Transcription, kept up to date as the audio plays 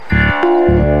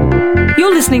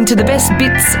listening to the best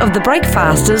bits of the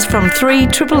Breakfasters from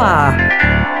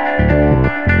 3RRR.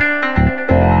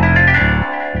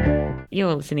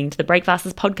 You're listening to the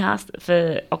Breakfasters podcast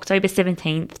for October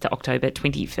 17th to October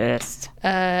 21st.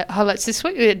 Highlights this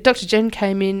week. Dr. Jen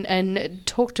came in and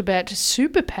talked about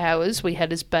superpowers we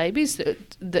had as babies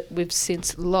that we've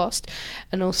since lost.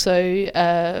 And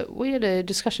also we had a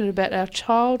discussion about our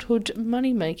childhood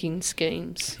money-making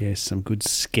schemes. Yes, some good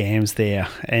scams there.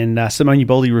 And Simone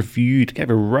Uboldi gave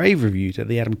a rave review to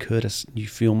the Adam Curtis new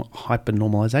film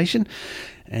Hypernormalisation.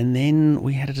 And then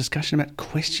we had a discussion about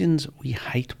questions we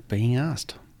hate being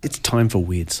asked. It's time for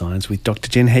Weird Science with Dr.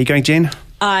 Jen. How are you going, Jen?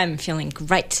 I'm feeling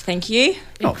great, thank you.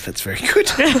 Oh, that's very good.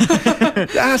 I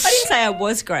didn't say I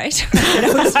was great, but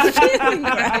I was feeling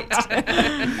great.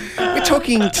 We're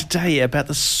talking today about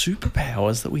the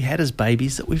superpowers that we had as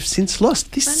babies that we've since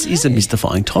lost. This is a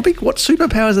mystifying topic. What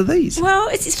superpowers are these? Well,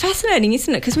 it's fascinating,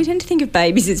 isn't it? Because we tend to think of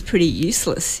babies as pretty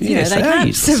useless. Yes, they can't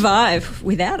useless. survive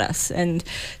without us, and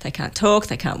they can't talk,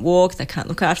 they can't walk, they can't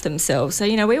look after themselves. So,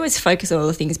 we always focus on all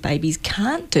the things babies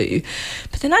can't do.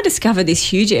 But then I discovered this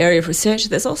huge area of research.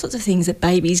 There's all sorts of things that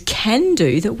babies can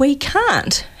do that we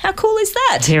can't. How cool is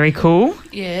that? Very cool.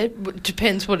 Yeah, it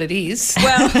depends what it is.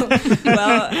 Well,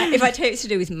 if I tell you it's to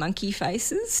do with monkey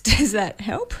faces, does that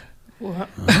help? What?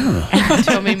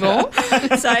 Tell me more.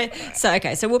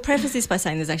 So we'll preface this by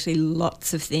saying there's actually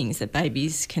lots of things that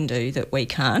babies can do that we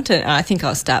can't. And I think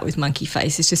I'll start with monkey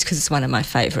faces just because it's one of my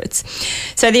favourites.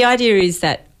 So the idea is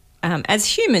that as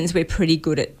humans, we're pretty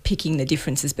good at picking the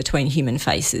differences between human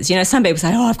faces. Some people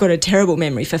say, I've got a terrible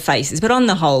memory for faces, but on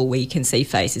the whole, we can see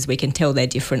faces. We can tell they're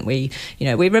different. We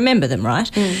remember them, right?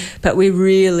 But we're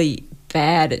really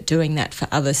bad at doing that for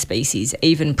other species,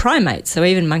 even primates, so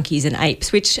even monkeys and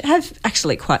apes, which have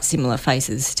actually quite similar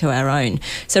faces to our own.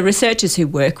 So researchers who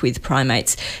work with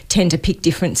primates tend to pick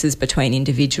differences between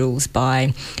individuals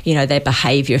by, their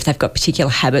behaviour, if they've got particular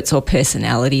habits or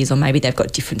personalities, or maybe they've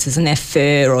got differences in their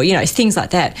fur or, things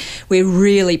like that. We're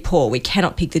really poor. We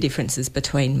cannot pick the differences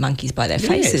between monkeys by their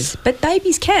faces, but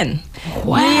babies can.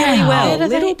 Wow. Really well.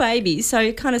 Little babies,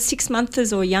 so kind of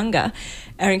 6-monthers or younger,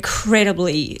 are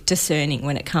incredibly discerning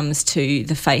when it comes to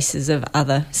the faces of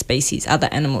other species, other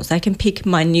animals. They can pick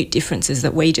minute differences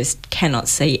that we just cannot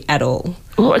see at all.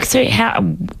 Well, so how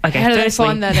did they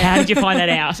find that out? How did you find that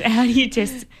out? How do you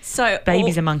test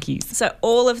babies and monkeys? So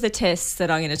all of the tests that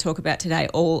I'm going to talk about today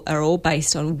are all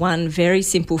based on one very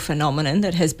simple phenomenon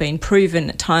that has been proven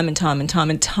time and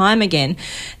time again.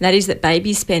 And that is that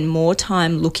babies spend more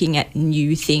time looking at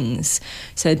new things.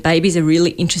 So babies are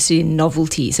really interested in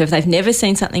novelty. So if they've never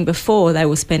seen something before, they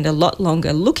will spend a lot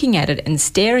longer looking at it and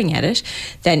staring at it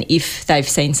than if they've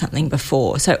seen something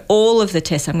before. So all of the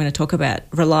tests I'm going to talk about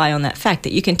rely on that fact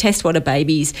that you can test how a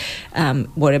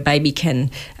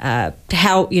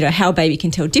baby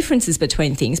can tell differences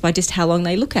between things by just how long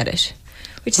they look at it.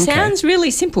 Which sounds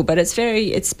really simple, but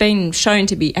it's been shown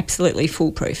to be absolutely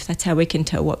foolproof. That's how we can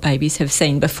tell what babies have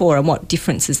seen before and what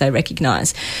differences they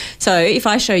recognise. So if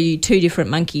I show you 2 different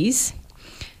monkeys,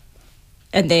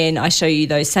 and then I show you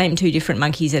those same 2 different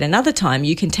monkeys at another time,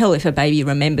 you can tell if a baby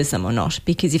remembers them or not,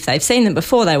 because if they've seen them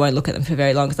before, they won't look at them for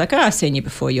very long. It's like, I've seen you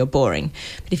before, you're boring.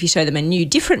 But if you show them a new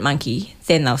different monkey,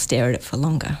 then they'll stare at it for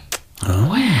longer. Oh.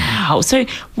 Wow. So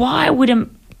why would a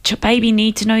baby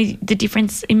need to know the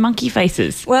difference in monkey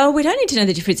faces? Well, we don't need to know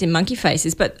the difference in monkey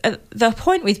faces, but the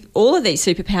point with all of these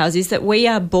superpowers is that we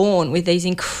are born with these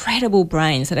incredible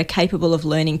brains that are capable of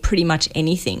learning pretty much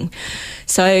anything.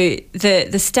 So the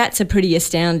stats are pretty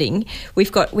astounding.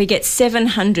 We get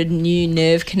 700 new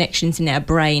nerve connections in our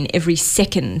brain every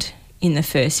second in the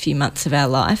first few months of our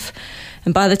life.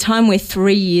 And by the time we're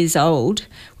 3 years old,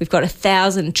 we've got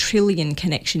 1,000 trillion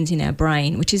connections in our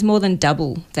brain, which is more than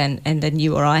double than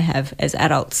you or I have as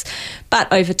adults.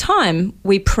 But over time,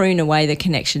 we prune away the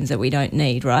connections that we don't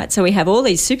need, right? So we have all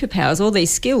these superpowers, all these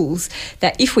skills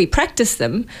that if we practice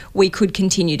them, we could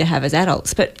continue to have as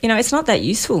adults. But, it's not that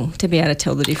useful to be able to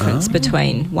tell the difference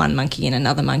between one monkey and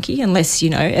another monkey, unless,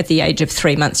 at the age of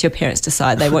 3 months, your parents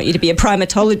decide they want you to be a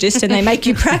primatologist and they make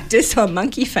you practice on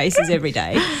monkey faces every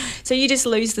day. So you just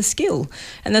lose the skill.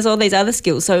 And there's all these other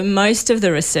skills. So most of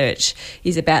the research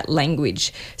is about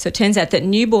language. So it turns out that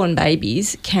newborn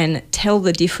babies can tell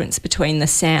the difference between the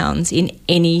sounds in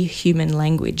any human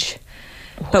language.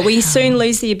 But we soon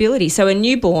lose the ability. So a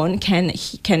newborn can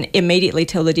immediately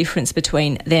tell the difference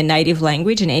between their native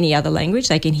language and any other language.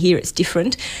 They can hear it's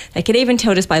different. They can even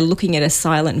tell just by looking at a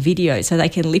silent video, so they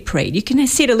can lip read. You can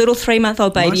sit a little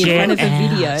 3-month-old baby in front of a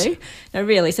video. No,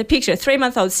 really. So picture a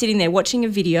 3-month-old sitting there watching a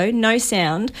video, no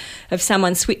sound, of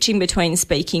someone switching between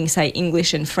speaking, say,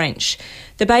 English and French.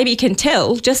 The baby can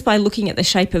tell just by looking at the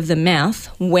shape of the mouth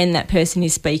when that person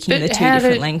is speaking the two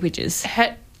different languages.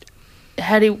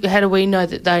 How do we know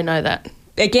that they know that?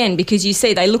 Again, because you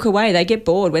see, they look away, they get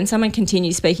bored. When someone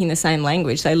continues speaking the same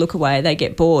language, they look away, they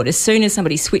get bored. As soon as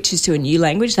somebody switches to a new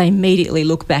language, they immediately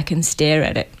look back and stare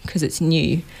at it because it's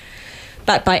new.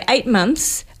 But by 8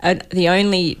 months, the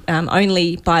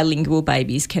only bilingual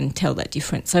babies can tell that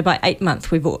difference. So by 8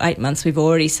 months, we've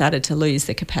already started to lose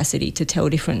the capacity to tell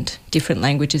different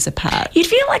languages apart. You'd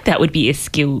feel like that would be a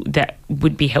skill that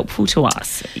would be helpful to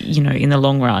us, in the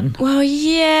long run. Well,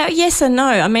 yeah, yes and no.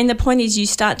 I mean, the point is you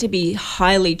start to be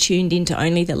highly tuned into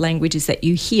only the languages that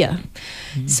you hear.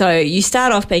 So you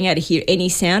start off being able to hear any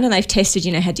sound, and they've tested,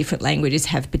 how different languages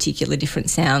have particular different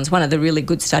sounds. One of the really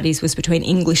good studies was between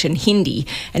English and Hindi,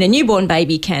 and a newborn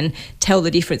baby can tell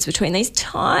the difference between these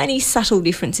tiny, subtle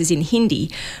differences in Hindi,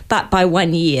 but by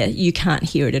 1 year you can't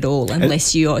hear it at all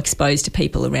unless you're exposed to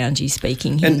people around you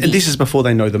speaking Hindi. And this is before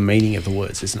they know the meaning of the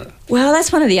words, isn't it? Well,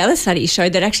 that's one of the other studies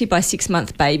showed that actually by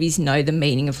 6-month babies know the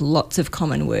meaning of lots of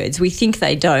common words. We think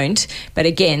they don't, but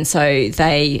again, so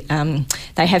they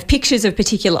have pictures of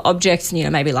particular objects,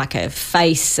 maybe like a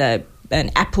face, an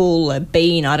apple, a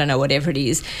bean, I don't know, whatever it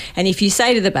is. And if you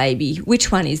say to the baby, which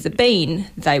one is the bean,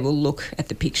 they will look at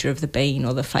the picture of the bean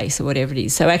or the face or whatever it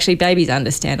is. So actually babies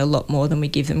understand a lot more than we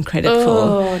give them credit for.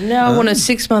 Oh, now I want a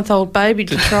 6-month-old baby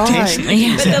to try.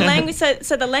 But the language,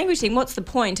 so the language thing, what's the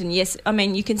point? And yes, I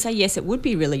mean, you can say, yes, it would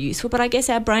be really useful, but I guess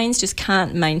our brains just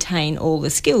can't maintain all the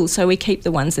skills, so we keep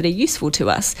the ones that are useful to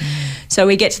us. So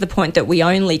we get to the point that we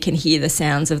only can hear the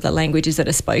sounds of the languages that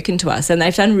are spoken to us. And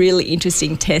they've done really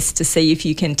interesting tests to see if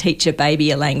you can teach a baby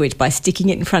a language by sticking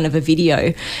it in front of a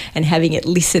video and having it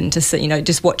listen to,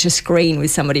 just watch a screen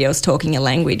with somebody else talking a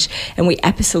language. And we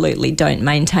absolutely don't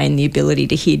maintain the ability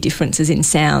to hear differences in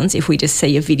sounds if we just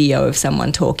see a video of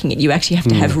someone talking it. You actually have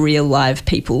to have real live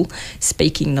people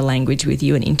speaking the language with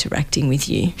you and interacting with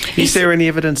you. Is there any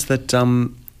evidence that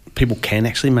people can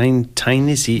actually maintain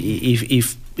this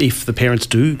if the parents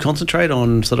do concentrate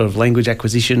on sort of language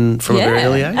acquisition from a very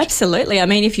early age? Absolutely. I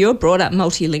mean, if you're brought up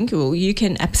multilingual, you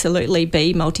can absolutely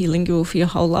be multilingual for your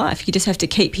whole life. You just have to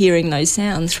keep hearing those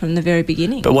sounds from the very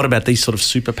beginning. But what about these sort of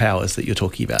superpowers that you're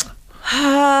talking about?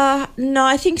 No,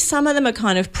 I think some of them are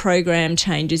kind of program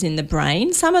changes in the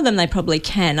brain. Some of them they probably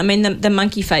can. I mean, the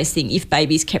monkey face thing, if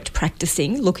babies kept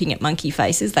practicing looking at monkey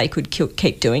faces, they could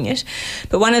keep doing it.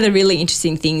 But one of the really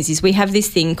interesting things is we have this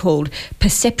thing called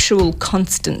perceptual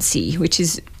constancy, which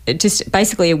is just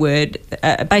basically a word,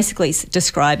 basically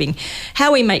describing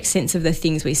how we make sense of the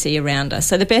things we see around us.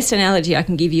 So the best analogy I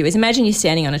can give you is imagine you're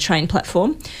standing on a train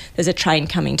platform. There's a train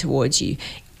coming towards you.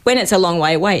 When it's a long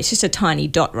way away, it's just a tiny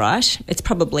dot, right? It's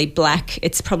probably black.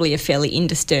 It's probably a fairly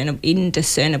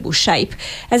indiscernible shape.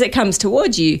 As it comes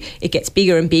towards you, it gets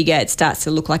bigger and bigger. It starts to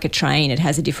look like a train. It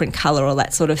has a different colour or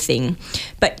that sort of thing.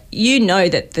 But you know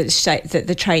that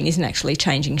the train isn't actually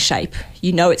changing shape.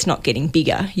 You know it's not getting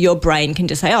bigger. Your brain can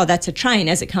just say, oh, that's a train.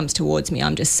 As it comes towards me,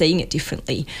 I'm just seeing it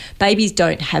differently. Babies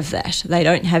don't have that. They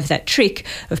don't have that trick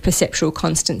of perceptual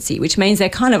constancy, which means they're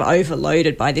kind of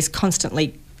overloaded by this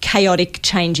constantly chaotic,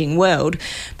 changing world,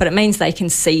 but it means they can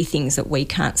see things that we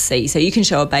can't see. So you can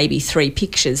show a baby 3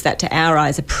 pictures that to our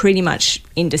eyes are pretty much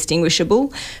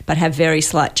indistinguishable but have very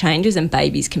slight changes, and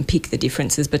babies can pick the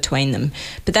differences between them.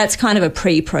 But that's kind of a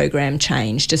pre-programmed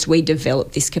change, just we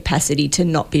develop this capacity to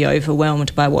not be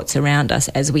overwhelmed by what's around us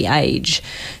as we age.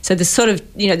 So there's sort of,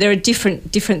 there are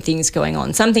different things going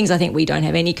on. Some things I think we don't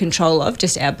have any control of,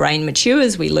 just our brain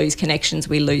matures, we lose connections,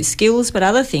 we lose skills, but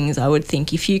other things I would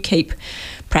think if you keep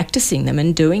practicing them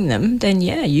and doing them, then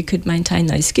you could maintain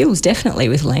those skills definitely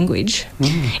with language.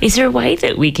 Is there a way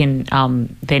that we can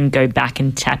then go back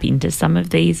and tap into some of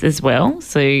these as well?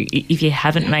 So if you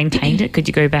haven't maintained it, could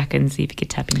you go back and see if you could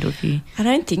tap into a few? I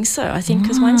don't think so. I think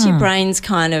because once your brain's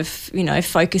kind of,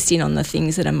 focused in on the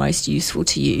things that are most useful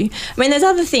to you. I mean, there's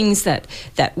other things that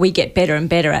we get better and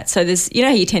better at. So there's,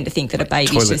 you tend to think that a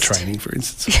baby's toilet just... training, for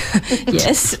instance.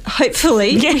 Yes,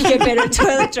 hopefully we get better at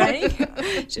toilet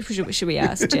training. Should we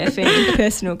ask? ask Jeff any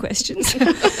personal questions. No,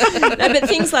 but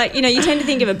things like, you tend to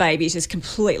think of a baby as just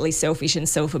completely selfish and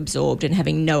self-absorbed and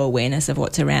having no awareness of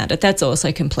what's around it. That's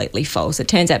also completely false. It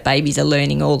turns out babies are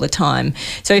learning all the time.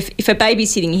 So if a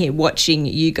baby's sitting here watching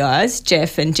you guys,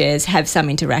 Jeff and Jez, have some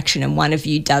interaction and one of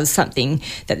you does something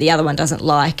that the other one doesn't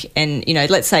like, and,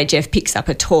 let's say Jeff picks up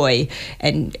a toy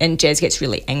and Jez gets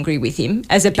really angry with him.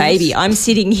 As a baby, I'm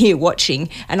sitting here watching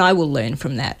and I will learn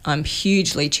from that. I'm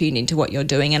hugely tuned into what you're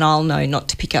doing and I'll know not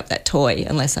to pick up that toy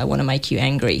unless I want to make you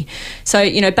angry. So,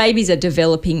 babies are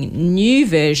developing new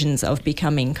versions of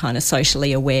becoming kind of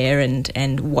socially aware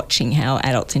and watching how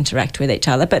adults interact with each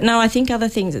other. But no, I think other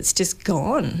things, it's just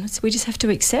gone. We just have to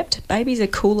accept babies are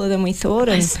cooler than we thought.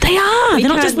 And they are. They're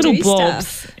not just little blobs.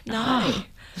 Stuff. No.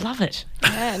 Love it.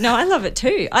 Yeah, no, I love it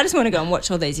too. I just want to go and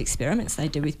watch all these experiments they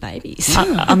do with babies.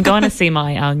 I'm going to see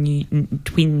my new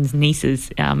twins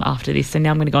nieces after this, so now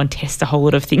I'm going to go and test a whole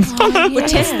lot of things. Well,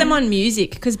 test them on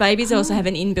music, because babies also have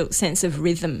an inbuilt sense of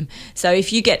rhythm. So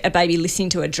if you get a baby listening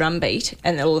to a drum beat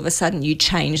and all of a sudden you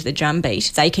change the drum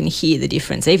beat, they can hear the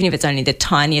difference. Even if it's only the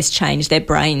tiniest change, their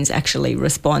brains actually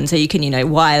respond. So you can,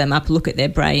 wire them up, look at their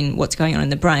brain, what's going on in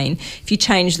the brain. If you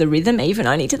change the rhythm, even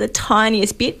only to the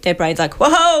tiniest bit, their brain's like,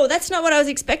 whoa, that's not what I was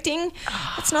expecting.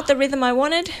 That's not the rhythm I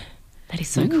wanted. That is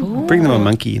so cool. Bring them a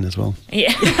monkey in as well.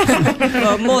 Yeah.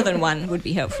 Well, more than one would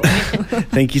be helpful.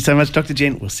 Thank you so much, Dr.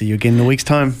 Jen. We'll see you again in a week's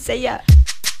time. See ya.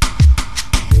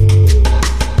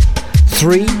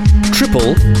 3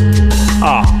 Triple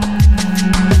R.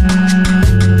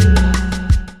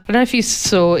 I don't know if you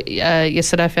saw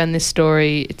yesterday. I found this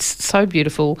story. It's so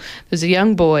beautiful. There's a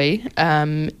young boy,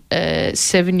 a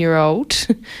 7-year-old,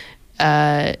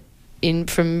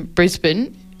 from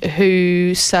Brisbane,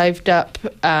 who saved up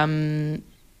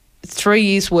 3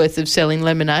 years' worth of selling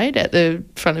lemonade at the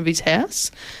front of his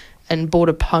house and bought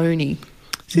a pony.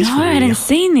 No, I hadn't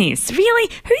seen this.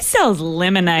 Really? Who sells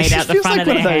lemonade out the front of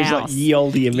their house? It feels like one of those ye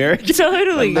olde American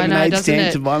Totally. lemonade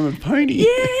stand to buy him a pony.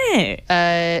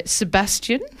 Yeah.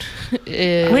 Sebastian.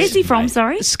 Where's he from,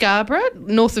 sorry? Scarborough,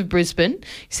 north of Brisbane.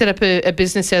 He set up a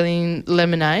business selling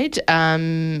lemonade.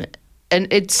 And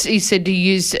he said they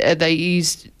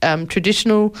used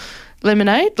traditional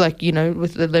lemonade, like,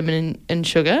 with the lemon and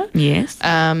sugar. Yes.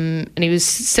 And he was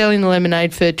selling the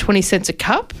lemonade for 20 cents a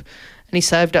cup, and he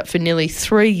saved up for nearly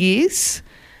 3 years.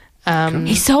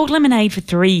 He sold lemonade for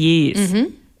 3 years.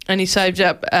 Mm-hmm. And he saved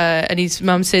up, and his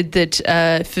mum said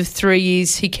that for 3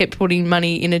 years he kept putting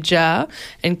money in a jar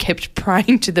and kept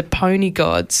praying to the pony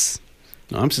gods.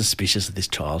 I'm suspicious of this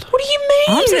child. What do you mean?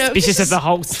 I'm suspicious of the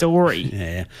whole story.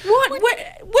 Yeah.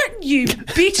 What you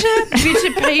bitter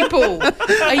people.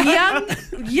 A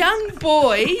young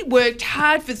boy worked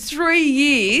hard for 3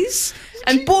 years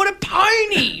and bought a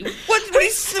pony.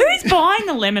 Who's buying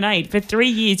the lemonade for 3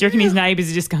 years? You reckon his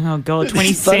neighbours are just going, oh, God,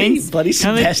 20 cents? Bloody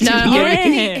Sebastian. No, I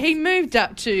reckon he moved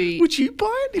up to... Would you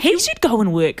buy it? He should go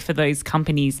and work for those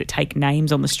companies that take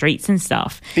names on the streets and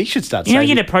stuff. He should start you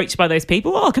get approached by those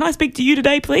people. Oh, can I speak to you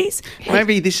today, please?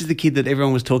 Maybe this is the kid that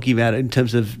everyone was talking about in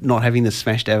terms of not having the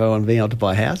smashed avo and being able to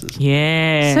buy houses.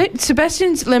 Yeah. So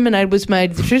Sebastian's lemonade was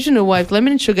made the traditional way with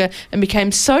lemon and sugar and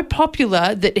became so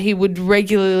popular that he would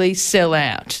regularly sell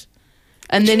out.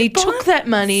 And then he took that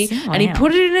money and he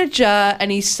put it in a jar and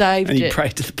he saved it. And he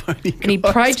prayed to the pony gods. And he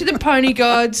prayed to the pony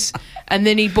gods, and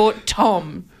then he bought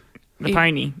Tom. The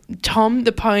pony. Tom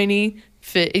the pony.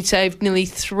 He saved nearly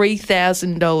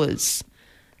 $3,000.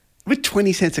 With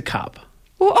 20 cents a cup.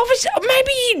 Well, obviously,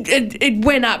 maybe it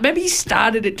went up. Maybe he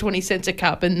started at 20 cents a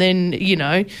cup and then,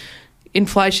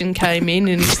 inflation came in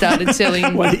and he started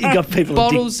selling Well, he got people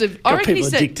bottles of... got people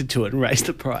addicted to it and raised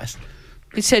the price.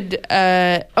 He said,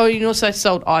 he also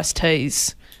sold iced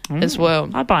teas as well.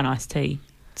 I'd buy an iced tea.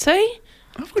 See?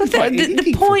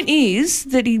 The point is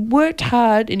that he worked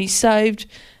hard and he saved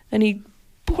and he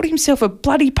bought himself a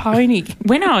bloody pony.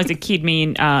 When I was a kid, me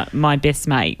and my best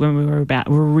mate, when we were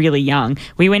really young,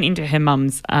 we went into her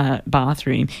mum's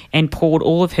bathroom and poured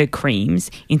all of her creams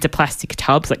into plastic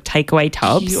tubs, like takeaway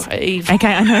tubs. Okay,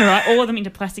 I know, right? All of them into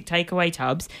plastic takeaway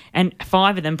tubs, and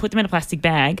 5 of them, put them in a plastic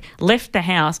bag, left the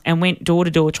house and went door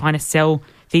to door trying to sell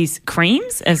these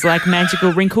creams as like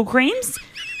magical wrinkle creams.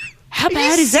 How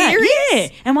bad is that? Yeah.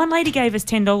 And one lady gave us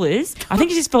 $10. I think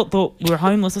she just thought we were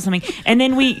homeless or something. And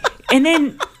then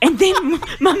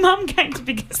my mum came to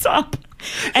pick us up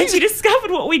and she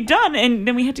discovered what we'd done. And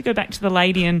then we had to go back to the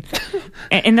lady and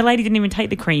the lady didn't even take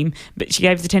the cream, but she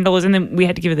gave us the $10 and then we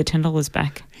had to give her the $10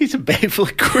 back. Here's a bag full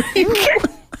of cream.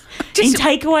 in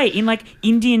takeaway, in like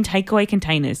Indian takeaway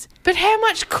containers. But how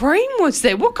much cream was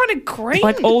there? What kind of cream?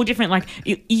 Like all different, like,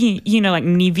 you know, like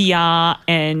Nivea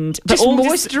and... but Just all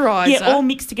moisturiser? Yeah, all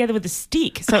mixed together with a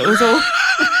stick. So it was all...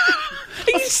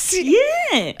 Are you serious?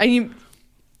 Yeah. And you...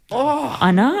 Oh.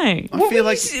 I know. I feel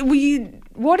like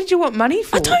What did you want money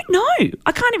for? I don't know.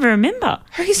 I can't even remember.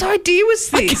 Whose idea was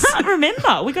this? I can't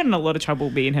remember. We got in a lot of trouble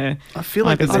being her. I feel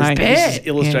like I this is bet.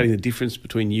 illustrating the difference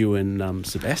between you and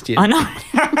Sebastian. I know.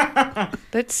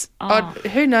 Let's.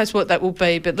 Who knows what that will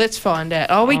be? But let's find out.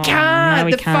 Oh, we can't. No,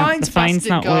 we the can't. phone's The phone's busted,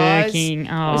 not guys. working.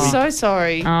 We're Oh. so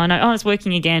sorry. Oh, no. Oh, it's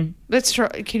working again. Let's try.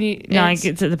 Can you? No,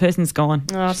 answer? the person's gone.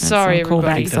 Oh, sorry, I'll call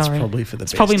everybody. back, That's sorry. probably for the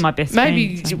It's best. probably my best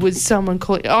Maybe friend. So. it was someone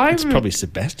calling. It's probably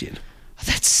Sebastian.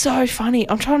 That's so funny.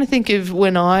 I'm trying to think of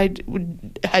when I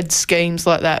had schemes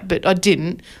like that, but I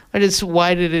didn't. I just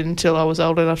waited until I was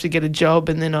old enough to get a job,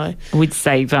 and then I... Would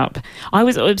save up. I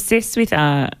was obsessed with,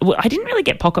 well, I didn't really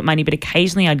get pocket money, but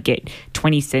occasionally I'd get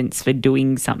 20 cents for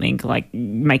doing something like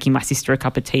making my sister a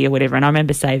cup of tea or whatever. And I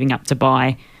remember saving up to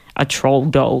buy a troll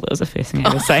doll. That was the first thing I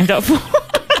ever saved up for.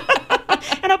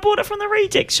 And I bought it from the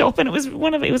reject shop, and it was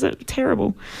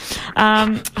terrible.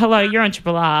 Hello, you're on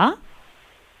Triple R.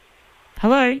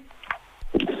 Hello.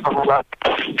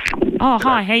 Oh,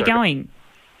 hi. How you going?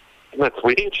 That's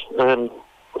weird.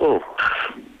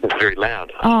 It's very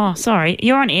loud. Oh, sorry.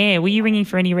 You're on air. Were you ringing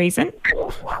for any reason?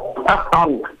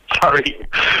 Sorry.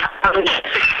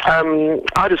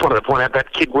 I just wanted to point out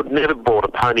that kid would never bought a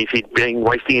pony if he'd been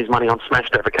wasting his money on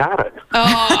smashed avocado.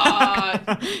 Oh,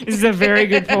 This is a very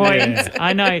good point. Yeah.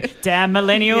 I know. Damn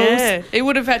millennials. yeah. He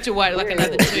would have had to wait like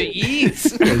another 2 years.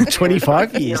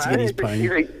 25 years to get his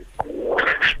pony.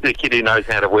 The kid who knows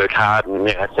how to work hard and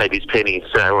save his pennies.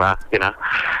 So,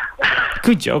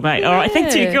 Good job, mate. All right,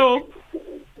 thanks for your Yeah. call.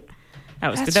 That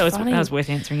was That's good. That funny. was worth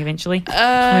answering eventually. We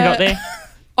got there.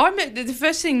 The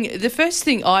first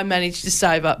thing I managed to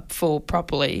save up for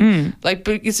properly, like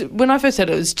because when I first had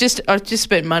it, was just I just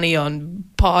spent money on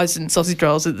pies and sausage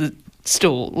rolls at the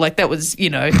store, like that was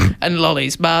and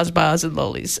lollies, bars and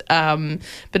lollies.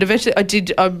 But eventually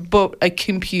I bought a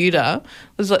computer.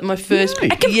 It was like my first A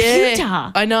computer?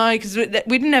 Yeah, I know, because we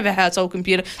didn't have a household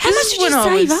computer. How much did you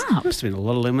save up? Must have been a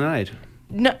lot of lemonade.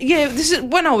 No, yeah, this is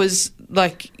when I was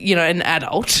like, an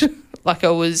adult. Like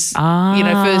I was,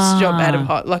 first job out of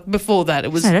high. Like before that,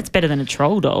 it was. No, that's better than a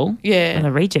troll doll. Yeah. At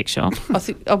a reject shop. I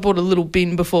think I bought a little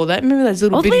bin before that. Remember those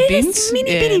little bitty bins?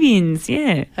 Mini Yeah. bitty bins,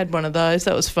 yeah. Had one of those.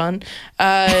 That was fun.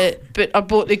 But I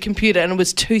bought the computer and it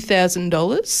was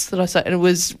 $2,000 that I said, and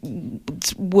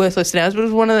it's worthless now. But it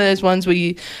was one of those ones where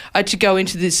I had to go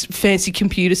into this fancy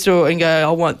computer store and go,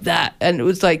 I want that. And it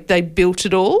was like they built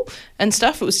it all and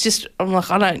stuff. It was just, I'm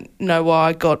like, I don't know why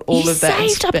I got all You of that. and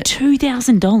saved up spent-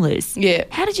 $2,000. Yeah.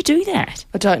 How did you do that?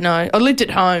 I don't know. I lived at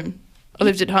home.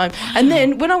 And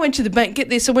then when I went to the bank, get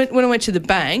this, so when I went to the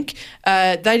bank,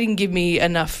 they didn't give me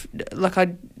enough,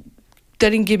 they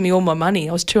didn't give me all my money.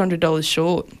 I was $200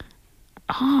 short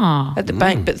Oh, at the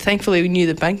bank, but thankfully we knew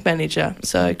the bank manager,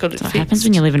 so I got it that fixed. happens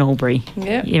when you live in Albury.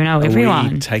 Yeah. You know Are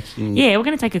everyone. we taking... Yeah, we're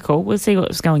going to take a call. We'll see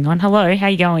what's going on. Hello, how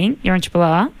you going? You're on Triple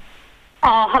R.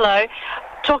 Oh, hello.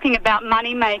 Talking about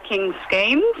money-making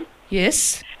schemes.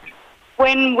 Yes.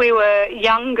 When we were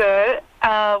younger,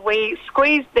 we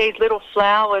squeezed these little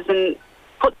flowers and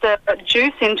put the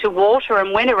juice into water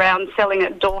and went around selling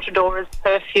it door to door as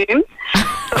perfume.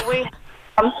 But we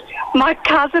my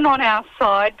cousin on our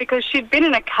side, because she'd been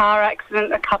in a car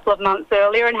accident a couple of months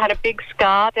earlier and had a big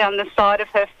scar down the side of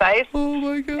her face. Oh,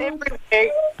 my God.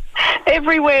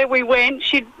 Everywhere we went,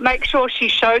 she'd make sure she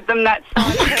showed them that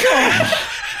side.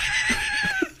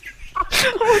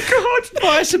 Oh, my God.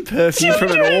 Buy some perfume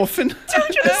from an orphan.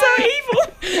 Children are so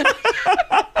evil.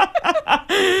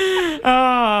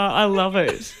 Oh, I love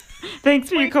it. Thanks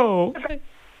for your call.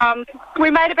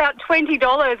 We made about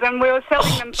 $20 and we were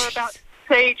selling them for about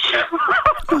each.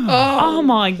 Oh,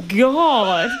 my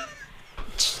God.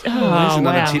 There's Oh,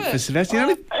 another wow. tip for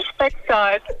Sebastian. Thanks,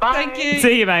 guys. Bye. Thank you.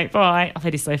 See you, mate. Bye. Oh,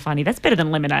 that is so funny. That's better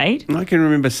than lemonade. I can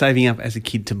remember saving up as a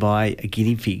kid to buy a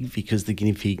guinea pig because the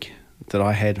guinea pig that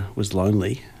I had was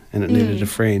lonely and it needed a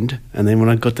friend. And then when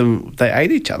I got them, they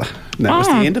ate each other. And that was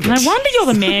the end of it. No wonder you're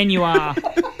the man you are.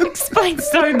 Explains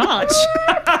so much.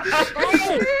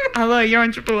 Hello, you're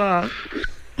on Triple R.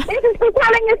 This is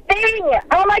becoming a thing.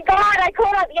 Oh my God, I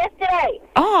called up yesterday.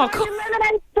 Oh, The cool.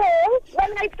 lemonade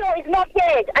store is not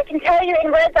dead. I can tell you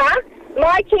in Reza,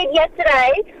 my kid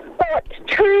yesterday bought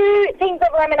 2 things of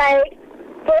lemonade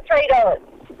for $3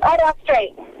 on our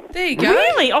street. There you go.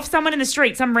 Really? Off someone in the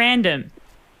street, some random.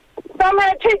 Some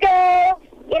 2 girls,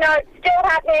 it's still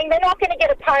happening. They're not going to get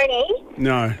a pony,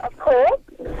 No. of course.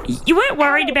 You weren't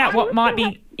worried about what might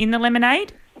be in the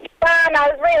lemonade? No,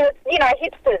 it's really,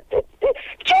 hipsters.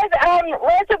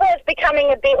 Reservoir's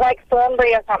becoming a bit like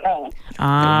Thornbury or something.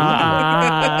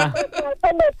 Ah.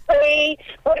 From the tree,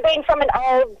 would have been from an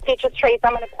old citrus tree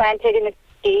someone had planted in the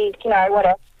city,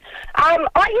 whatever. I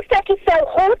used to have to sell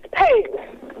horse poo.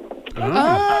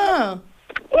 Oh.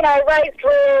 Raised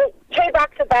rule,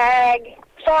 $2 a bag,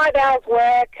 5 hours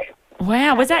work.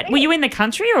 Wow, were you in the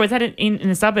country or was that in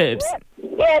the suburbs?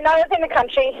 Yeah, no, I was in the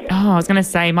country. Oh, I was going to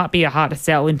say, it might be a hard to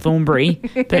sell in Thornbury,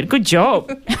 but good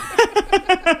job.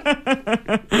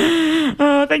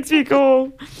 Oh, thanks for your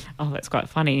call. Oh, that's quite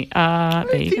funny. I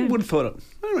would have thought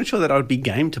I'm not sure that I would be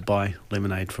game to buy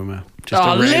lemonade from a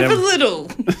random... live a little.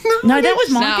 No, that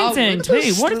was my concern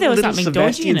too. What if there was something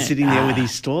dodgy in it? Sitting there with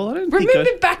his stall? I don't Remember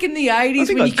think back in the 80s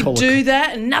when you could do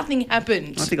that and nothing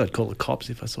happened? I think I'd call the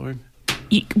cops if I saw him.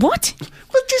 What?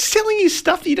 Well, just selling you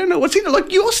stuff that you don't know what's in it.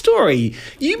 Like your story.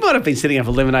 You might have been setting up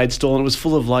a lemonade stall and it was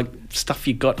full of, stuff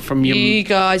you got from your... You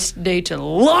guys need to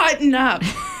lighten up.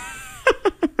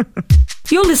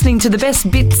 You're listening to the best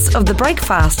bits of the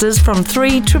Breakfasters from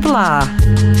 3RRR.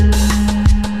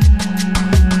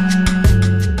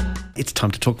 It's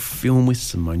time to talk film with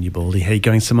Simone Ubaldi. How are you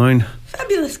going, Simone?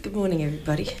 Fabulous. Good morning,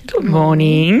 everybody. Good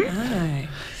morning. Hi.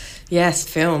 Yes,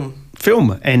 film.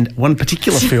 Film, and one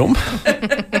particular film.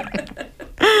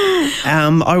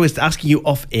 I was asking you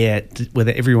off air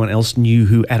whether everyone else knew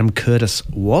who Adam Curtis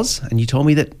was, and you told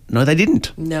me that no, they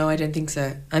didn't. No, I don't think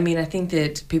so. I mean, I think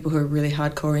that people who are really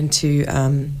hardcore into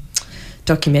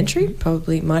documentary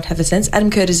probably might have a sense. Adam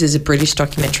Curtis is a British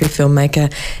documentary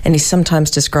filmmaker, and he's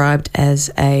sometimes described as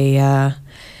a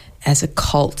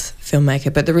cult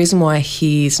filmmaker. But the reason why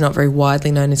he's not very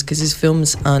widely known is because his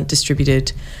films aren't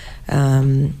distributed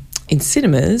in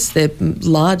cinemas. They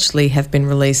largely have been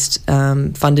released,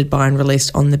 funded by and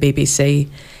released on the BBC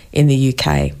in the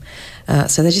UK.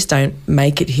 So they just don't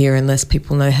make it here unless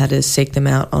people know how to seek them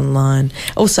out online.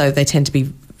 Also, they tend to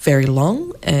be very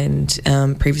long and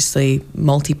previously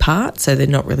multi-part, so they're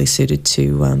not really suited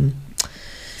to...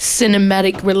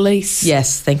 cinematic release.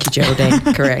 Yes, thank you,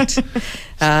 Geraldine. Correct.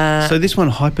 So this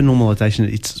one,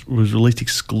 Hypernormalisation, it was released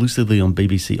exclusively on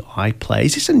BBC iPlayer.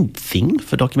 Is this a thing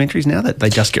for documentaries now that they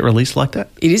just get released like that?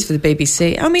 It is for the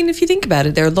BBC. I mean, if you think about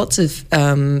it, there are lots of...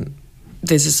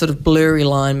 there's a sort of blurry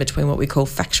line between what we call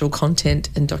factual content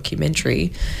and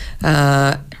documentary,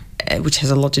 which has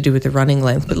a lot to do with the running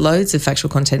length, but loads of factual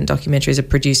content and documentaries are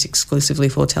produced exclusively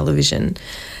for television.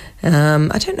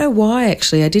 I don't know why,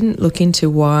 actually. I didn't look into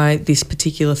why this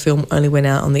particular film only went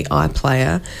out on the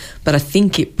iPlayer, but I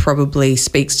think it probably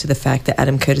speaks to the fact that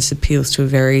Adam Curtis appeals to a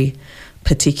very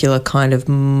particular kind of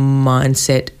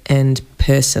mindset and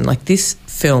person. Like this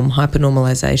film,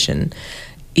 Hypernormalisation,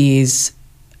 is...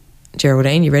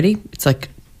 Geraldine, you ready? It's like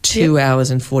 2 hours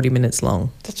and 40 minutes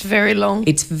long. That's very long.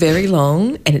 It's very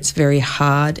long and it's very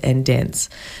hard and dense,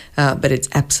 but it's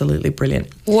absolutely brilliant.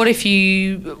 What if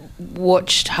you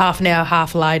watched half an hour,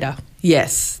 half later?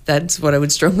 Yes, that's what I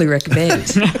would strongly recommend.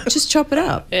 Just chop it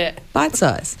up. Yeah. Bite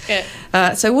size.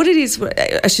 Yeah. So what it is,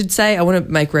 I should say, I want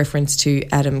to make reference to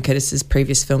Adam Curtis's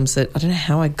previous films that I don't know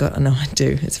how I got. I know I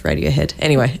do. It's Radiohead.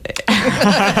 Anyway,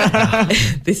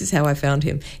 this is how I found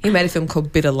him. He made a film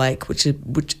called Bitter Lake, which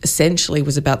essentially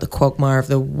was about the quagmire of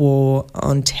the war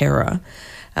on terror.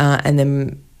 And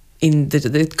then in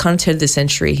the kind of turn of the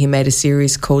century, he made a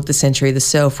series called The Century of the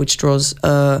Self, which draws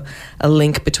a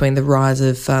link between the rise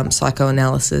of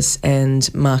psychoanalysis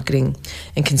and marketing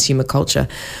and consumer culture.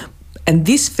 And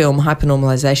this film,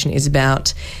 Hypernormalisation, is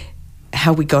about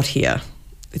how we got here.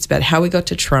 It's about how we got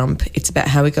to Trump. It's about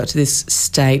how we got to this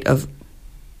state of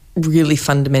really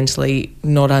fundamentally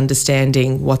not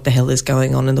understanding what the hell is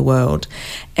going on in the world.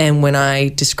 And when I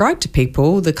describe to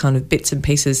people the kind of bits and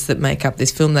pieces that make up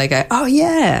this film, they go, oh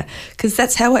yeah, because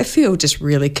that's how I feel, just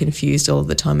really confused all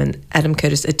the time. And Adam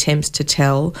Curtis attempts to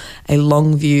tell a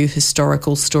long view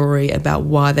historical story about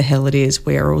why the hell it is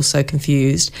we are all so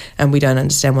confused and we don't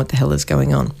understand what the hell is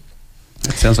going on.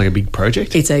 That sounds like a big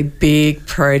project. It's a big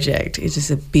project. It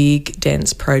is a big,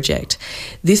 dense project.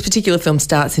 This particular film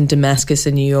starts in Damascus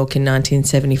in New York in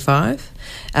 1975.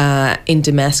 In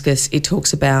Damascus, it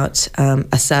talks about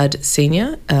Assad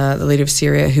Sr., the leader of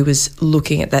Syria, who was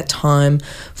looking at that time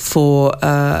for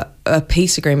a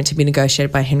peace agreement to be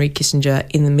negotiated by Henry Kissinger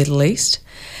in the Middle East.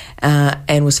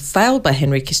 And was failed by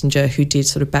Henry Kissinger, who did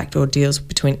sort of backdoor deals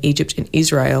between Egypt and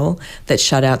Israel that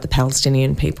shut out the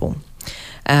Palestinian people.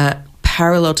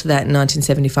 parallel to that, in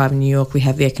 1975 in New York, we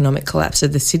have the economic collapse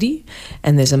of the city,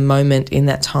 and there's a moment in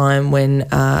that time when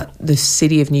the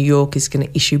city of New York is going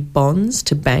to issue bonds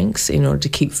to banks in order to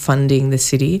keep funding the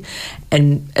city,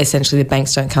 and essentially the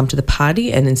banks don't come to the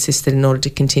party and insist that in order to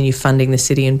continue funding the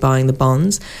city and buying the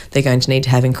bonds, they're going to need to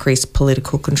have increased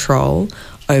political control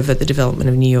over the development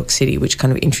of New York City, which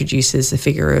kind of introduces the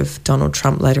figure of Donald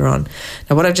Trump later on.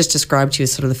 Now, what I've just described to you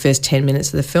is sort of the first 10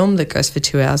 minutes of the film that goes for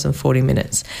 2 hours and 40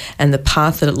 minutes. And the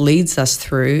path that it leads us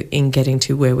through in getting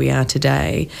to where we are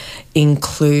today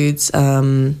includes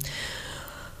Muammar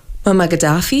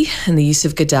Gaddafi and the use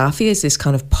of Gaddafi as this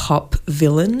kind of pop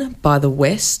villain by the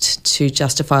West to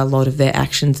justify a lot of their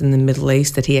actions in the Middle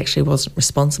East that he actually wasn't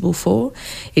responsible for.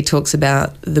 It talks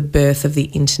about the birth of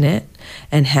the internet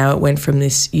and how it went from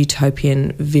this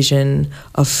utopian vision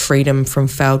of freedom from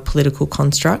failed political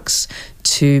constructs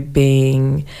to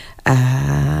being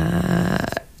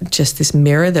just this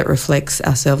mirror that reflects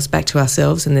ourselves back to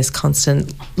ourselves in this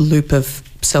constant loop of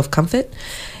self-comfort.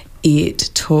 It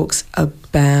talks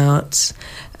about so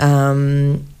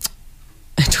many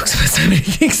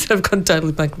things that I've gone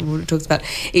totally blank on what it talks about.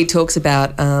 It talks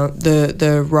about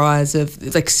the rise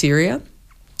of like Syria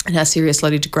and how Syria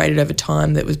slowly degraded over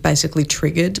time. That was basically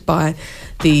triggered by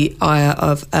the ire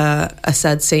of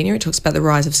Assad Senior. It talks about the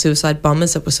rise of suicide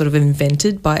bombers that were sort of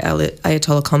invented by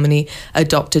Ayatollah Khomeini,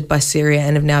 adopted by Syria,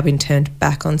 and have now been turned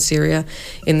back on Syria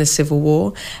in the civil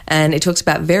war. And it talks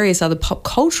about various other pop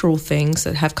cultural things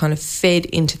that have kind of fed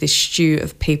into this stew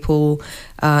of people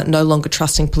no longer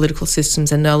trusting political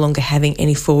systems and no longer having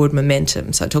any forward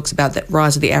momentum. So it talks about the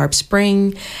rise of the Arab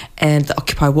Spring and the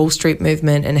Occupy Wall Street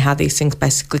movement and how these things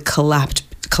basically collapsed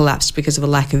because of a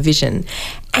lack of vision.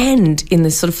 And in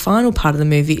the sort of final part of the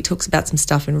movie, it talks about some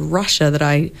stuff in Russia that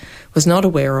I was not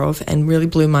aware of and really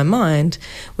blew my mind,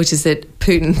 which is that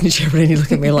Putin, Geraldine, you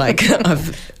look at me like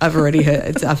I've already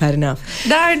heard, I've had enough.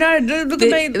 No, look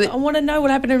at me. I want to know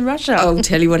what happened in Russia. I'll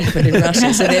tell you what happened in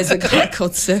Russia. So there's a guy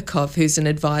called Surkov who's an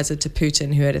advisor to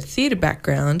Putin who had a theatre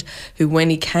background, who when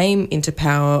he came into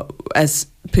power as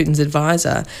Putin's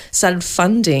advisor, started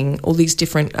funding all these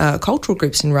different cultural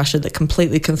groups in Russia that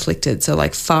completely conflicted. So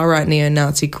like far-right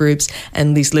neo-Nazi groups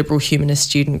and these liberal humanist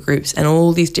student groups and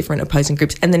all these different opposing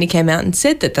groups. And then he came out and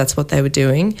said that that's what they were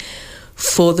doing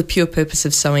for the pure purpose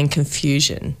of sowing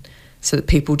confusion so that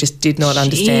people just did not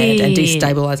understand and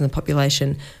destabilising the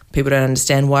population. People don't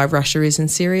understand why Russia is in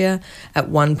Syria. At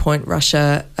one point,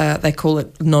 Russia, they call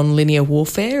it non-linear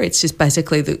warfare. It's just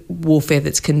basically the warfare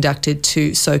that's conducted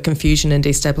to sow confusion and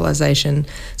destabilisation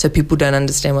so people don't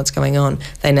understand what's going on.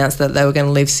 They announced that they were going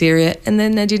to leave Syria and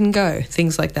then they didn't go.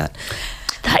 Things like that.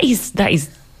 That is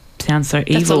sounds so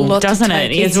evil, doesn't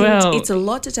it, as well? It's a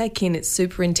lot to take in. It's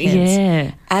super intense.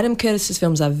 Yeah. Adam Curtis's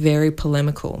films are very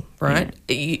polemical, right?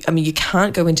 Yeah. You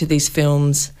can't go into these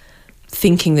films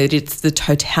thinking that it's the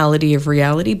totality of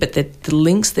reality, but that the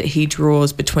links that he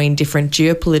draws between different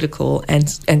geopolitical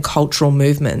and cultural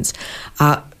movements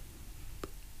are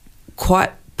quite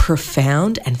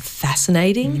profound and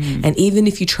fascinating. And even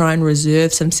if you try and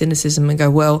reserve some cynicism and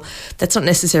go, well, that's not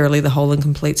necessarily the whole and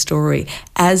complete story,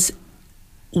 as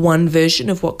one version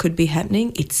of what could be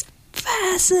happening, it's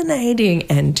fascinating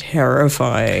and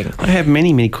terrifying. I have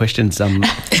many, many questions. I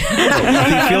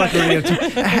feel like we're running out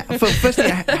of time. Firstly,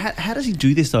 how does he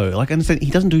do this though? Like, I understand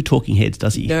he doesn't do talking heads,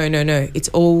 does he? No. It's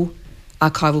all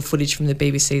archival footage from the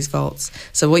BBC's vaults.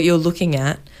 So what you're looking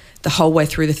at the whole way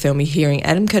through the film, you're hearing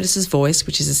Adam Curtis's voice,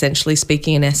 which is essentially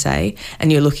speaking an essay,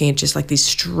 and you're looking at just like these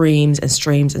streams and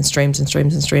streams and streams and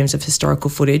streams and streams of historical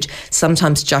footage,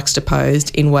 sometimes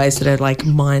juxtaposed in ways that are like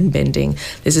mind-bending.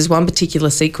 There's this one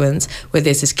particular sequence where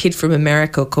there's this kid from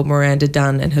America called Miranda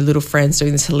Dunn and her little friends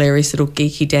doing this hilarious little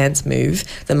geeky dance move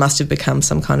that must have become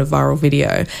some kind of viral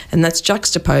video, and that's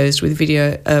juxtaposed with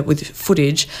with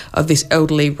footage of this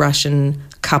elderly Russian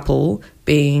couple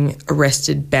being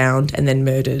arrested, bound, and then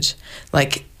murdered.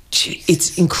 Like, Jesus.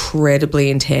 It's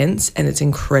incredibly intense and it's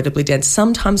incredibly dense.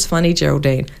 Sometimes funny,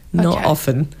 Geraldine. Not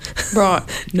often. Right.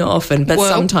 Not often, but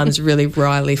sometimes really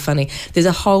wryly funny. There's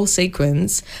a whole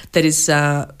sequence that is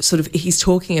he's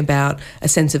talking about a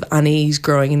sense of unease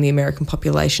growing in the American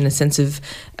population, a sense of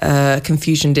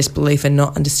confusion, disbelief, and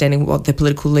not understanding what their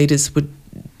political leaders would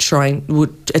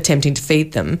attempting to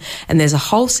feed them. And there's a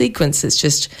whole sequence that's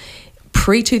just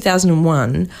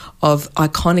pre-2001 of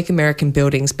iconic American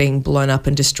buildings being blown up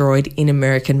and destroyed in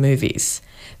American movies.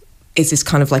 It's this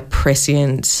kind of like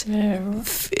prescient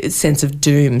sense of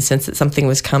doom, sense that something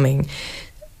was coming.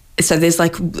 So there's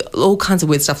like all kinds of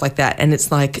weird stuff like that, and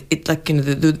it's like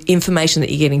the information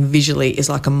that you're getting visually is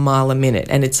like a mile a minute,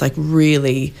 and it's like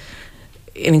really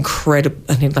an incredible,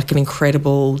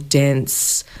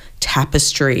 dense,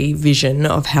 tapestry vision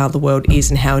of how the world is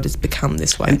and how it has become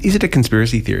this way. And is it a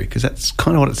conspiracy theory? Because that's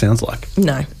kind of what it sounds like.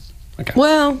 No. Okay.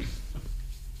 Well,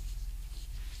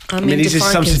 I mean, is there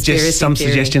some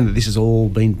suggestion that this has all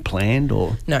been planned,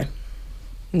 or no?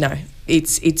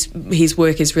 It's his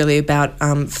work is really about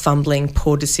fumbling,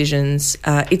 poor decisions.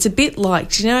 It's a bit like,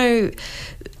 do you know,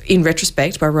 In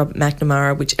Retrospect by Robert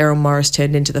McNamara, which Errol Morris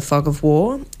turned into The Fog of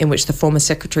War, in which the former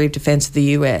Secretary of Defence of the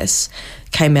US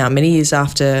came out many years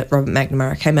after Robert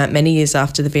McNamara came out many years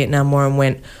after the Vietnam War and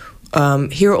went,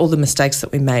 here are all the mistakes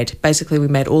that we made. Basically, we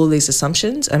made all of these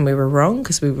assumptions and we were wrong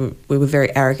because we were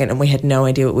very arrogant and we had no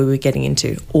idea what we were getting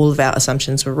into. All of our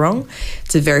assumptions were wrong.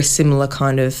 It's a very similar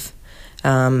kind of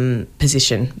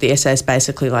position. The essay is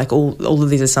basically like all of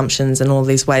these assumptions and all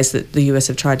these ways that the US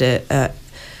have tried to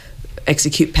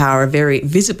execute power are very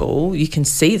visible. You can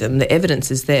see them. The evidence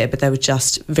is there, but they were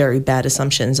just very bad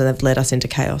assumptions and they've led us into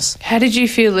chaos. How did you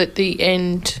feel at the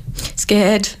end?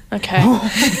 Scared. Okay.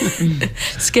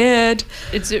 Scared.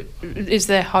 Is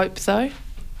there hope though?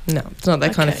 No, it's not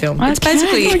that kind of film. It's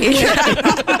basically,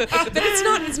 but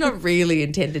it's not really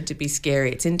intended to be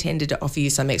scary. It's intended to offer you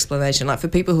some explanation. Like for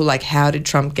people who are like, how did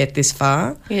Trump get this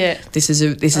far? Yeah, this is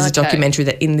a documentary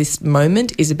that in this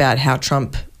moment is about how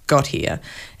Trump got here,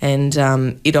 and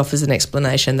it offers an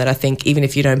explanation that I think even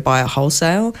if you don't buy it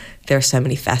wholesale, there are so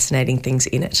many fascinating things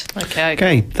in it.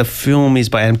 Okay. The film is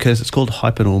by Adam Curtis. It's called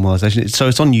Hypernormalization. So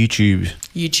it's on YouTube.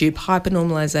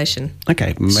 Hypernormalization.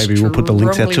 Okay, maybe we'll put the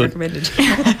links out to it. Recommended.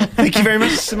 Thank you very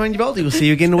much, Simone Ubaldi. We'll see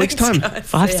you again in a week's time.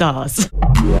 5 stars.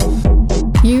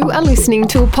 You are listening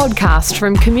to a podcast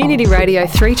from Community Radio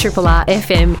 3RRR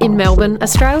FM in Melbourne,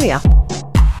 Australia.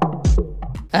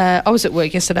 I was at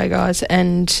work yesterday, guys,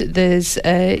 and there's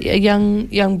a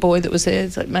young boy that was there,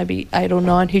 it's like maybe 8 or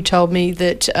 9, who told me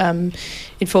that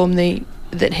informed me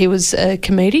that he was a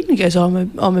comedian. He goes, I'm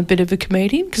a bit of a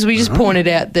comedian, because we just pointed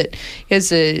out that he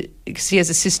has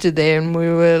a sister there, and we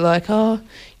were like,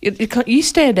 you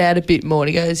stand out a bit more. And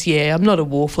he goes, yeah, I'm not a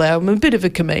wallflower, I'm a bit of a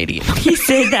comedian. He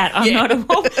said that, I'm not a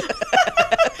wallflower.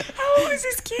 How old is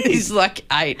this kid? He's like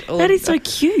 8. That is so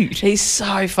cute. He's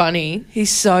so funny.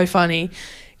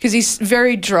 Because he's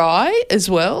very dry as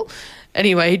well.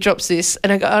 Anyway, he drops this,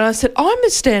 and I said, I'm a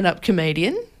stand-up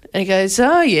comedian. And he goes,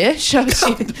 oh, yeah, show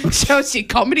us your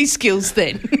comedy skills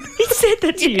then. He said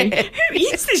that to you? Who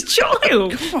is this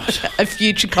child? God, a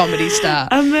future comedy star.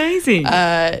 Amazing.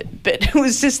 But it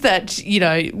was just that,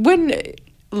 when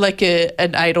like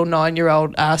an 8 or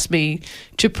 9-year-old asked me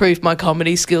to prove my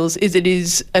comedy skills, it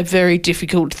is a very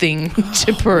difficult thing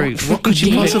to prove. What could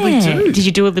you possibly do? Did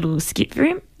you do a little skit for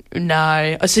him? No.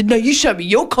 I said, no, you show me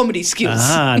your comedy skills.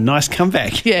 Nice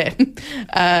comeback. Yeah.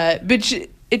 But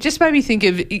it just made me think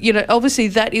of, obviously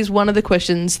that is one of the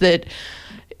questions that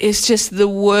is just the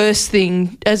worst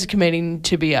thing as a comedian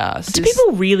to be asked. Do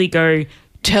people really go,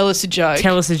 tell us a joke?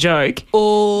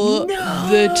 All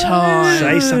the time.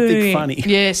 Say something funny.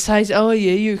 Yeah,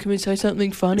 you're coming to say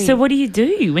something funny. So what do you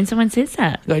do when someone says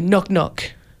that? I go, knock,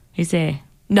 knock. Who's there?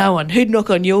 No one. Who'd knock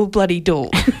on your bloody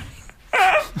door?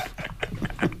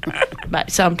 Mate,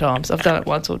 sometimes. I've done it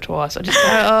once or twice. I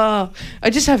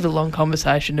just have a long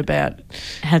conversation about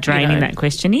how draining that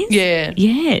question is. Yeah.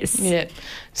 Yes. Yeah.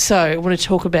 So I want to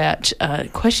talk about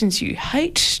questions you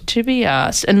hate to be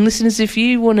asked. And listeners, if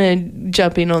you want to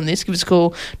jump in on this, give us a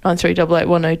call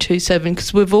 93881027,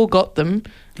 because we've all got them.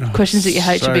 Questions that you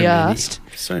hate to be asked.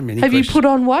 So many. Have you put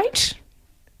on weight?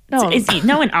 No.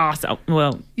 No one asks.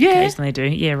 Well, occasionally do.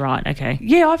 Yeah, right. Okay.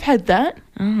 Yeah, I've had that.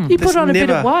 You put on a bit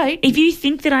of weight. If you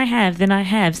think that I have, then I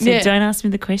have. So don't ask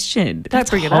me the question. That's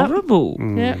horrible.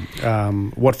 Yeah.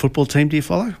 What football team do you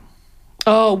follow?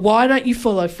 Oh, why don't you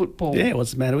follow football? Yeah,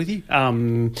 what's the matter with you?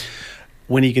 When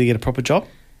are you going to get a proper job?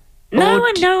 No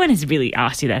one has really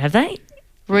asked you that, have they?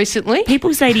 Recently?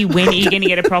 People say to you, when are you going to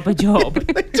get a proper job?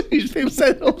 They do. People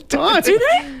say that all the time. Do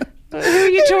they? Who are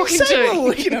you talking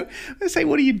to? They say,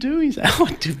 what do you do? You say,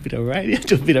 I do a bit of radio,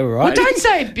 Well, don't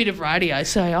say a bit of radio.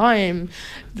 Say, I am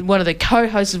one of the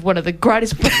co-hosts of one of the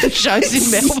greatest breakfast shows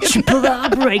in Melbourne. Triple R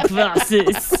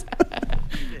Breakfasts.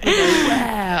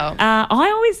 Wow.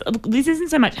 This isn't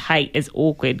so much hate as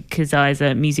awkward, because I was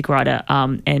a music writer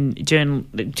and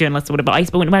journalist or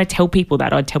whateber. When I tell people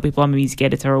that, I'd tell people I'm a music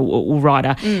editor or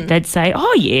writer, they'd say,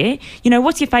 oh yeah,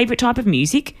 what's your favourite type of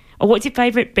music? Or what's your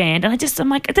favourite band? And I'm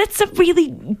like, that's a really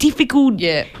difficult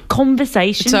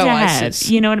conversation to have.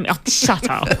 You know what I mean? Oh, shut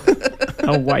up.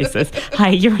 Oasis.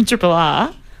 Hey, you're on Triple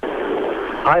R.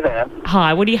 Hi there.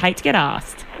 Hi, what do you hate to get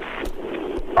asked?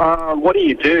 What do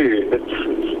you do? It's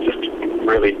just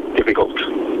really difficult.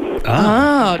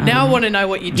 Now I want to know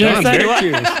what you do. Yeah, so do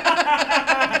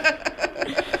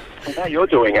Now you're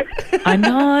doing it. I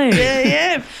know.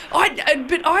 Yeah.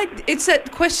 It's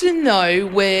that question though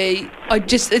where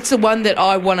it's the one that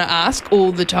I want to ask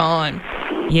all the time.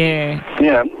 Yeah.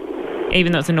 Yeah.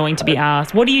 Even though it's annoying to be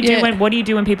asked. What do you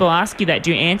do when people ask you that?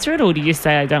 Do you answer it, or do you just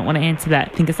say, I don't want to answer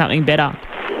that, think of something better?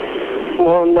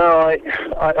 Well, no,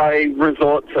 I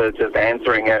resort to just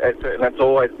answering it, and it's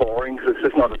always boring because it's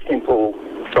just not a simple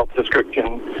job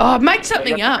description. Oh, make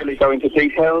something you up. Really go into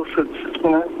details.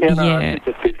 It's,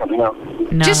 just do something else.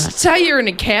 No. Just say you're an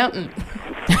accountant.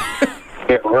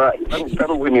 Yeah, right.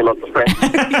 That'll win you lots of friends.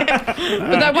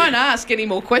 But they won't ask any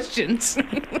more questions.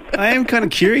 I am kind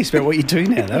of curious about what you do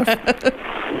now, though.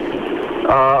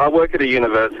 I work at a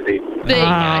university. There you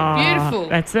go. Beautiful.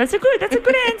 That's a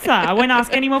good answer. I won't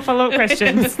ask any more follow-up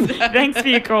questions. Thanks for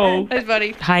your call. Thanks,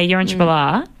 buddy. Hey, you're on Triple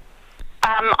R.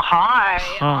 Hi.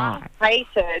 I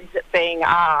hated being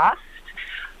asked,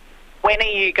 when are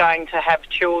you going to have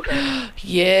children?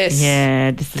 Yes.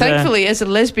 Yeah. Thankfully, as a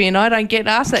lesbian, I don't get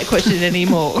asked that question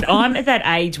anymore. I'm at that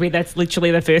age where that's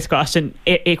literally the first question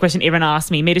everyone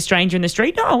asks me. Meet a stranger in the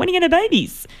street. Oh, when are you going to have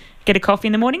babies? Get a coffee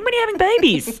in the morning. When are you having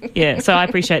babies? Yeah, so I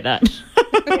appreciate that.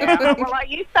 Yeah, well, I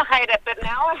used to hate it, but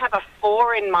now I have a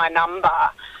 4 in my number.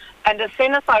 And as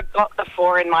soon as I got the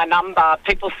 4 in my number,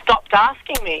 people stopped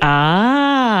asking me.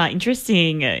 Ah,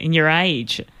 interesting. In your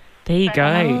age. There you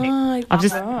go.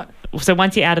 So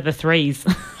once you're out of the 3s.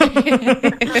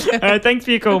 All right, thanks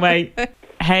for your call, mate.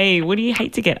 Hey, what do you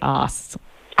hate to get asked?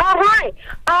 Oh, hi.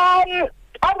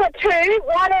 I've got 2.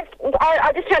 One is,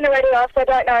 I just turned the radio off, so I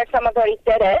don't know if someone's already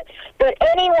said it, but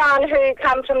anyone who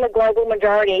comes from the global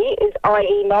majority is,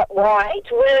 i.e. not white.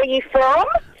 Where are you from?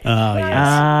 Oh, yes.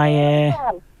 Ah,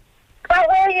 yeah. But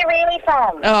where are you really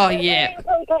from? Oh, yeah.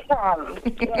 Where are you people from?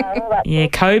 All that Yeah,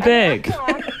 Coburg.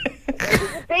 It's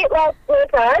a bit like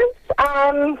glucose.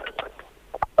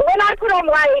 When I put on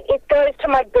weight, it goes to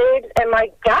my boobs and my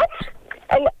gut.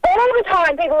 And all the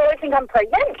time, people always think I'm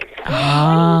pregnant.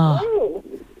 Ah.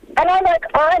 And I'm like,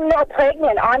 I'm not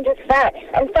pregnant. I'm just fat.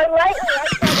 And so lately, I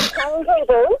started telling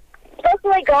people,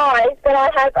 especially guys, that I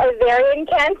have ovarian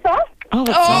cancer. Oh,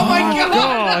 my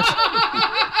God.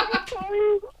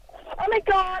 Oh, my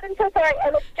God. I'm so sorry.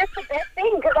 And it's just the best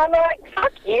thing because I'm like,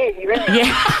 fuck you. Really.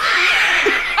 Yeah.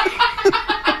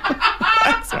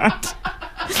 That's right.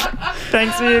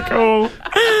 Thanks for your call.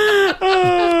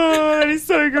 Oh, that is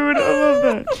so good. I love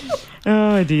that.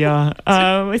 Oh, dear.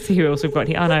 Let's see who else we've got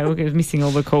here. Oh, no, we're missing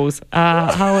all the calls.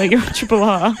 How are you on Triple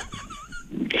R?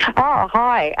 Oh,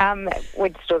 hi.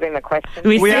 We're still doing the questions.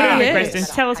 We're still doing the questions.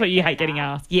 Tell us what you hate getting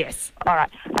asked. Yes. All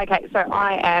right. Okay, so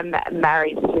I am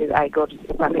married to a gorgeous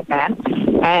Islamic man,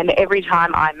 and every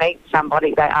time I meet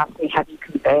somebody, they ask me, have you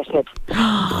converted?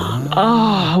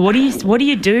 Oh, what do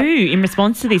you do in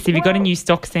response to this? Have you got a new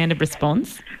stock standard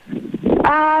response?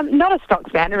 Not a stock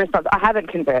standard response. I haven't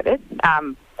converted,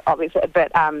 obviously,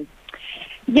 but...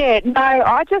 yeah, no,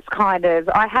 I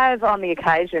have on the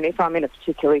occasion, if I'm in a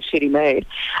particularly shitty mood,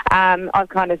 I've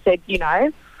kind of said, do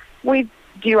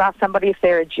you ask somebody if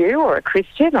they're a Jew or a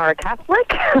Christian or a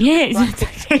Catholic? Yes.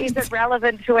 Is it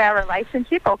relevant to our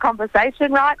relationship or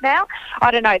conversation right now?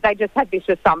 I don't know. They just had this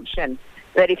assumption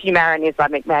that if you marry an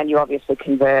Islamic man, you obviously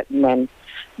convert and then,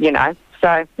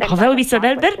 so... Oh, that would be so...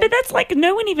 But that's like,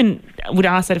 no one even would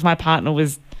ask that if my partner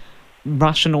was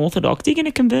Russian Orthodox. Are you going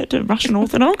to convert to Russian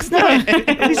Orthodox? No.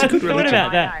 It's a good thought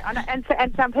about that. I know.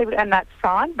 And some people, and that's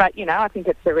fine, but, I think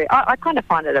it's I kind of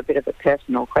find it a bit of a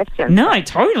personal question. No,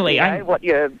 totally. What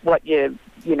your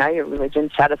religion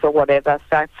status or whatever.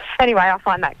 So, anyway, I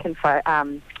find that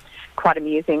quite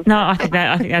amusing. No, I think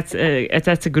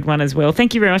that's a good one as well.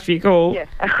 Thank you very much for your call. Yeah.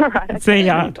 All right. See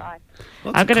ya. Bye.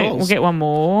 We'll get one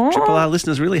more. Triple R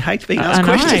listeners really hate being asked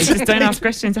questions. Just don't ask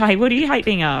questions. Hey, what do you hate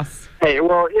being asked? Hey,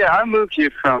 well, yeah, I moved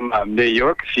here from New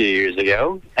York a few years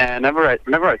ago, and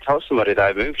whenever I tell somebody that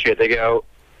I moved here, they go,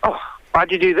 "Oh,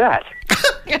 why'd you do that?"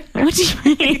 What do you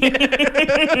mean?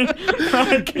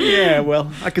 Yeah,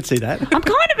 well, I could see that. I'm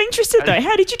kind of interested, though.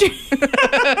 How did you do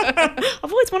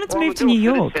I've always wanted to move to New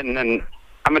York. And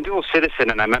I'm a dual citizen,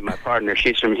 and I met my partner.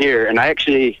 She's from here, and I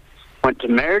actually went to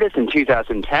Meredith in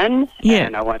 2010,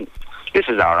 and I went, this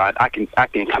is all right. I can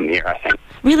come here, I think.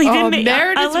 Really?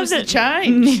 Meredith was the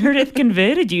change. Meredith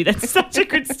converted you. That's such a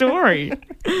good story.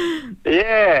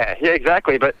 Yeah,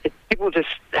 exactly. But people just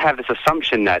have this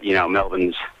assumption that,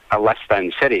 Melbourne's a less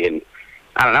than city, and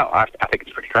I don't know. I think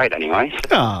it's pretty great anyway.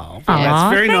 Oh,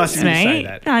 that's very nice of you to say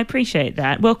that. No, I appreciate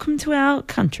that. Welcome to our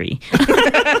country.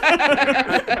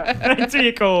 Thanks for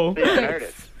your call. See you,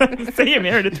 Meredith. See you,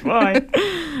 Meredith. Bye.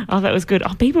 Oh, that was good.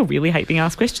 Oh, people really hate being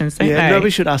asked questions, don't they?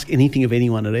 Nobody should ask anything of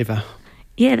anyone ever.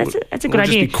 Yeah, that's a good We'll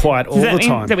idea. just be quiet all Does that the mean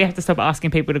time. that we have to stop asking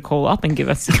people to call up and give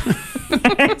us...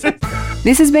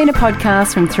 This has been a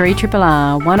podcast from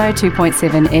 3RRR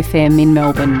 102.7 FM in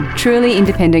Melbourne. Truly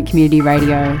independent community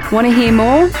radio. Want to hear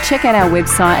more? Check out our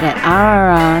website at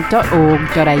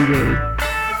rrr.org.au.